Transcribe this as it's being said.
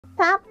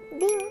Stop,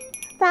 ding,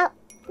 stop,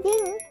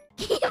 ding.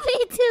 Keep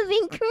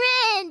YouTubing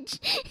cringe.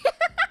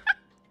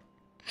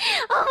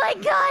 Oh my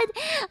god!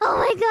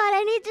 Oh my god!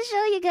 I need to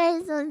show you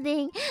guys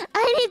something.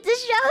 I need to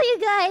show you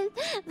guys.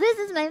 This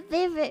is my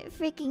favorite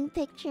freaking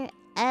picture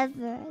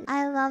ever.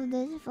 I love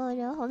this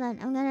photo. Hold on.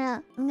 I'm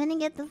gonna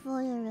get the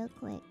photo real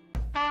quick.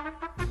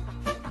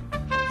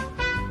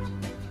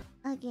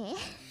 Okay.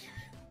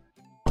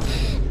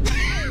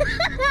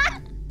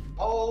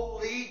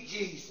 Holy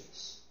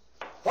Jesus!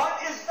 What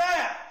is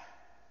that?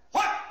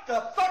 What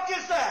the fuck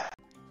is that?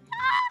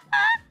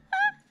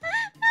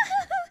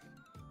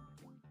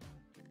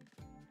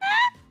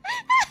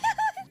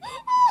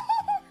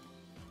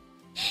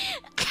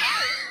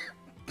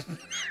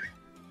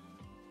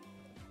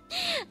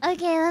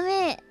 Okay,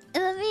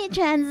 let me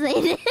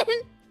translate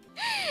it.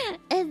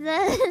 It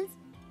says,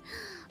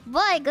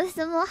 Boy,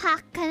 gusto mo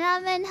hack ka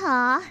namin,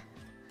 ha?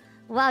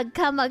 Wag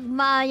ka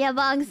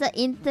magmayabang sa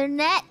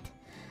internet.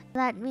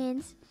 That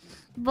means,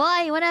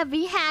 boy, you wanna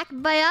be hacked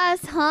by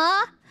us,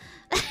 huh?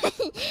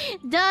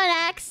 Don't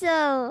act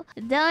so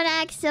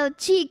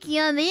cheeky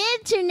on the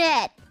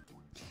internet.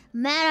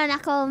 Meron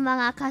ako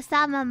mga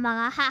kasama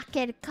mga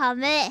hacker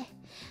kami.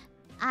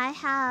 I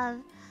have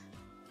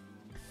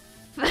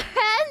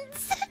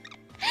friends.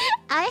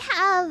 I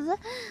have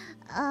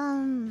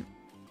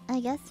I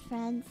guess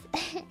friends.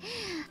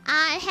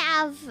 I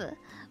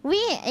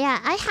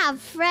have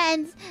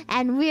friends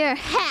and we're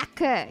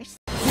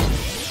hackers.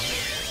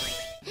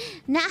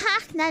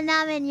 Nahack na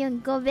namin yung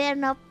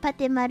gobyerno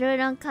pati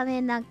marunong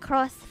kami ng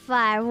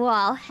crossfire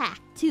wall hack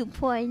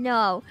 2.0.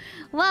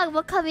 Wag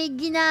mo kami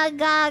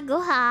ginagago,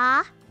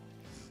 ha?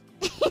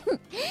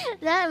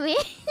 That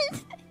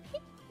means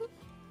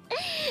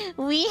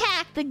we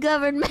hack the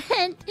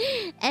government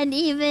and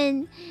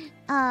even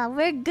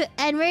we're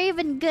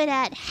even good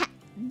at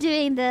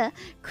doing the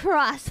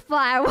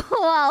crossfire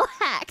wall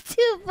hack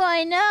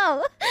 2.0.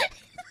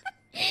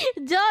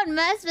 Don't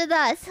mess with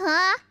us,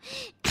 huh?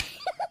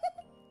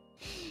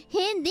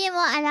 Hindi mo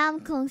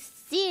alam kung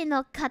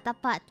sino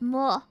katapat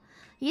mo.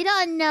 You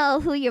don't know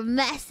who you're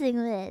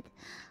messing with.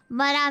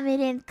 Marami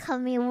rin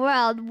kami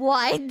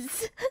worldwide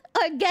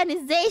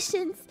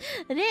organizations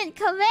rin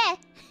kami.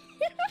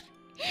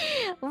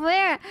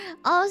 We're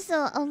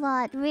also a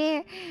lot.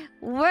 We're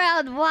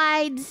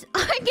worldwide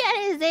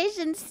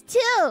organizations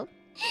too.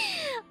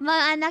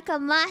 Mga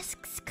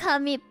naka-masks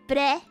kami,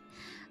 pre.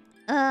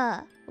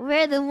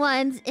 We're the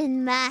ones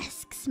in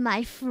masks,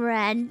 my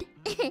friend.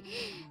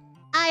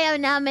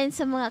 Ayaw namin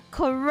sa mga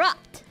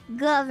corrupt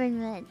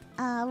government.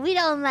 We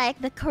don't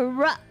like the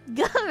corrupt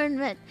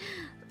government.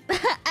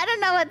 I don't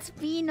know what's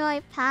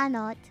Pinoy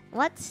Panot.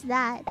 What's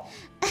that?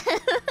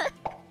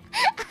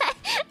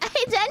 I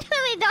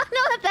genuinely don't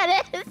know what that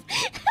is.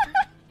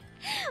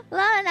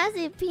 Lalo na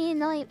si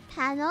Pinoy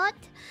Panot.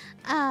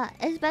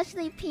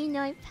 Especially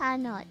Pinoy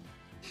Panot.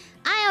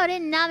 Ayaw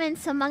rin namin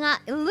sa mga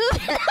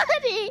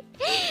Illuminati.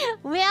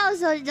 We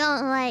also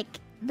don't like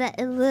the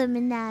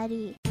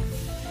Illuminati.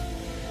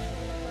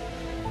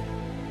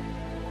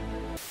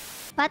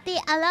 Pati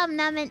alam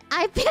namin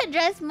IP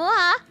address mo,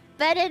 ha?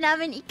 Pwede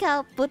namin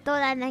ikaw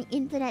putulan ng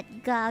internet,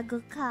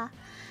 gago ka.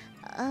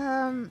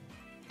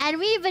 And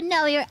we even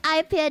know your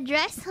IP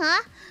address,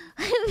 huh?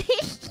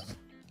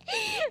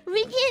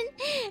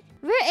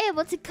 We're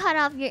able to cut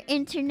off your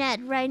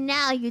internet right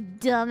now, you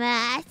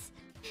dumbass.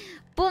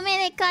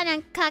 Pumili ka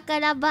ng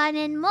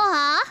kakalabanin mo,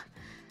 ha?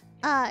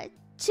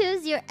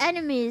 Choose your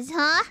enemies,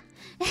 huh?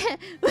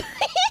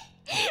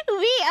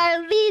 We are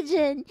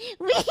Legion.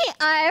 We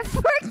are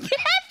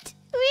Forget.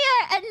 We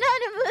are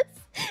Anonymous.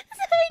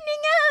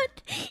 Signing out.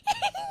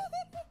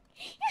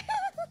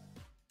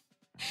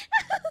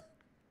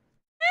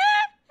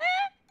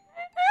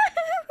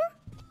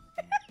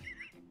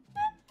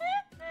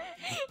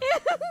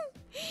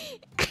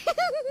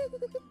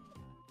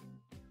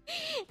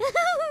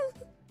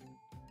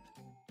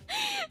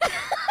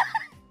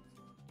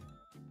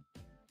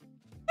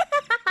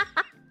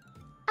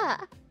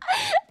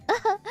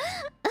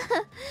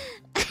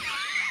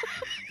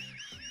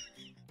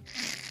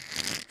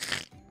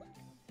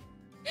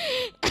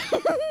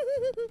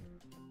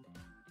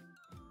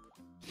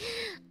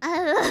 I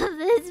love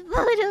this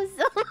photo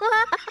so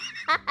much.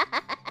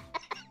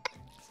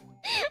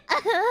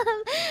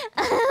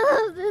 I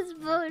love this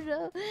photo.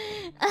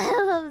 I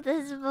love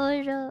this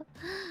photo.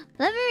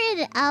 Let me read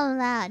it out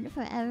loud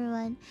for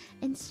everyone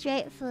in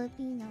straight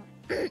Filipino.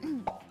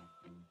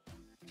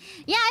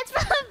 Yeah, it's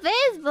from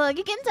Facebook.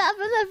 You can tell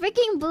from the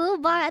freaking blue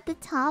bar at the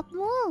top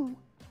mo.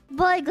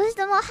 Boy,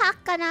 gusto mo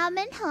hack ka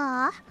namin,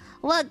 ha?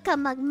 Huwag ka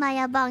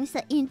magmayabang sa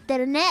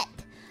internet.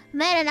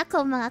 Meron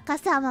ako mga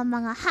kasama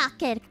mga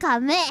hacker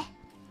kami.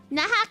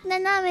 Nahack na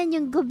namin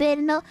yung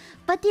gobyerno,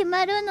 pati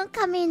marunong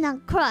kami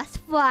ng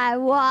crossfire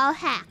wall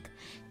hack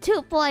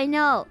 2.0.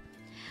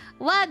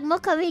 Wag mo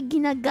kami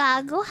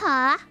ginagago,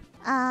 ha?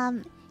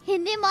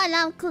 Hindi mo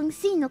alam kung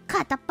sino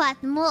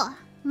katapat mo.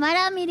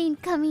 Marami rin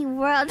kami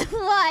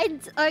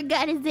worldwide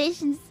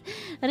organizations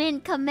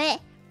rin kami.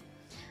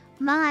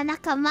 Mga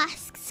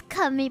nakamasks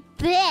kami,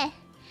 pre.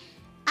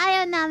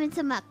 Ayaw namin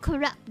sa mga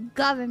corrupt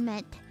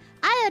government.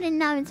 Ayaw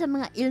rin namin sa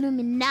mga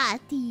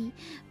Illuminati.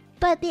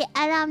 Pati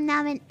alam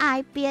namin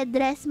IP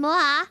address mo,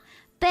 ha?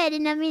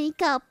 Pwede namin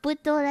ikaw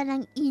putulan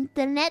ng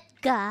internet,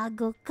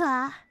 gago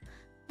ka.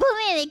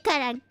 Pumili ka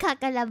ng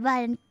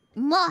kakalaban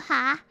mo,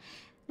 ha?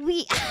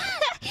 We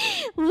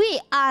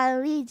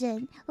are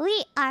Legion.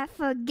 We are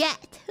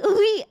Forget.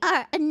 We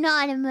are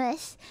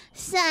Anonymous.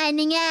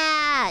 Signing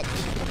out.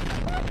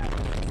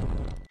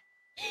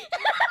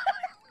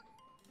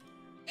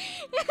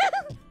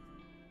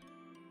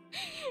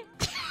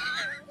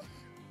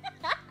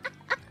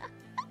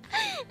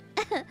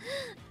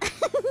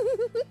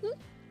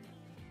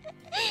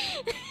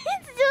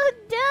 It's so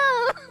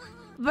dumb.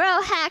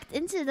 Bro hacked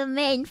into the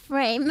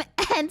mainframe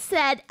and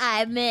said,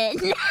 I'm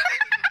in.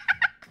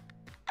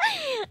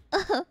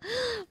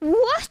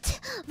 What?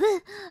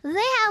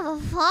 They have a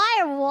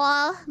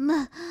firewall?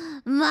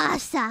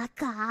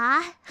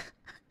 Masaka?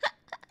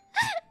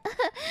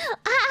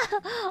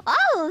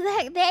 Oh,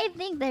 they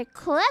think they're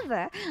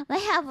clever. They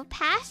have a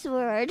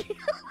password.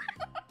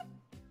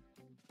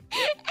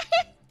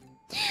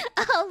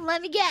 Oh,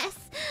 let me guess.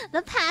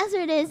 The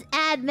password is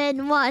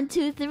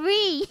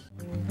admin123.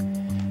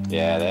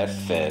 Yeah, that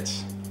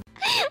fits.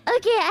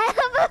 Okay, I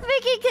have a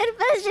freaking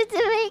confession to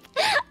make.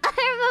 I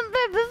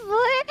remember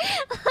before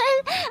when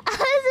I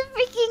was a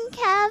freaking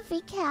calf,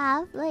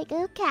 like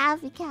a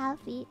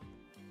calfy.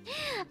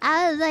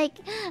 I was like,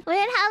 we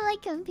didn't have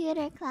like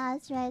computer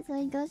class, right? So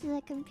we go to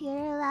the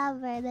computer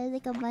lab where there's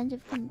like a bunch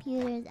of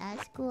computers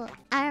at school.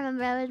 I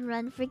remember I would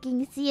run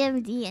freaking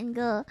CMD and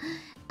go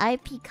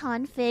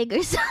ipconfig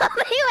or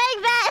something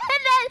like that,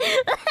 and then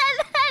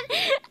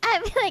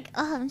I'd be like,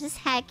 oh, I'm just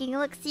hacking.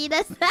 Look, see,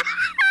 that's that.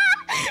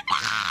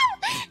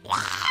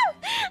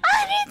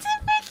 I need to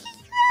freaking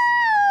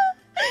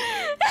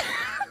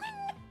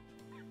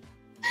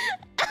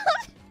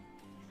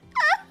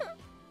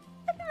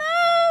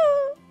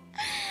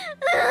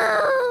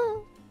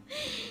No!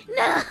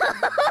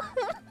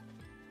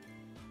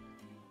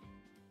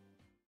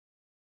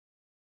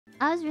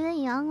 I was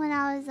really young when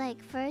I was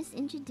like first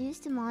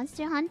introduced to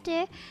Monster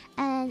Hunter,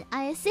 and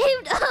I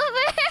saved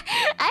over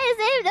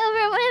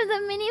one of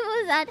the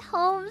mememoos at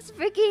home's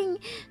freaking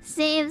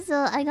save,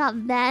 so I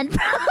got banned from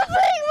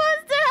playing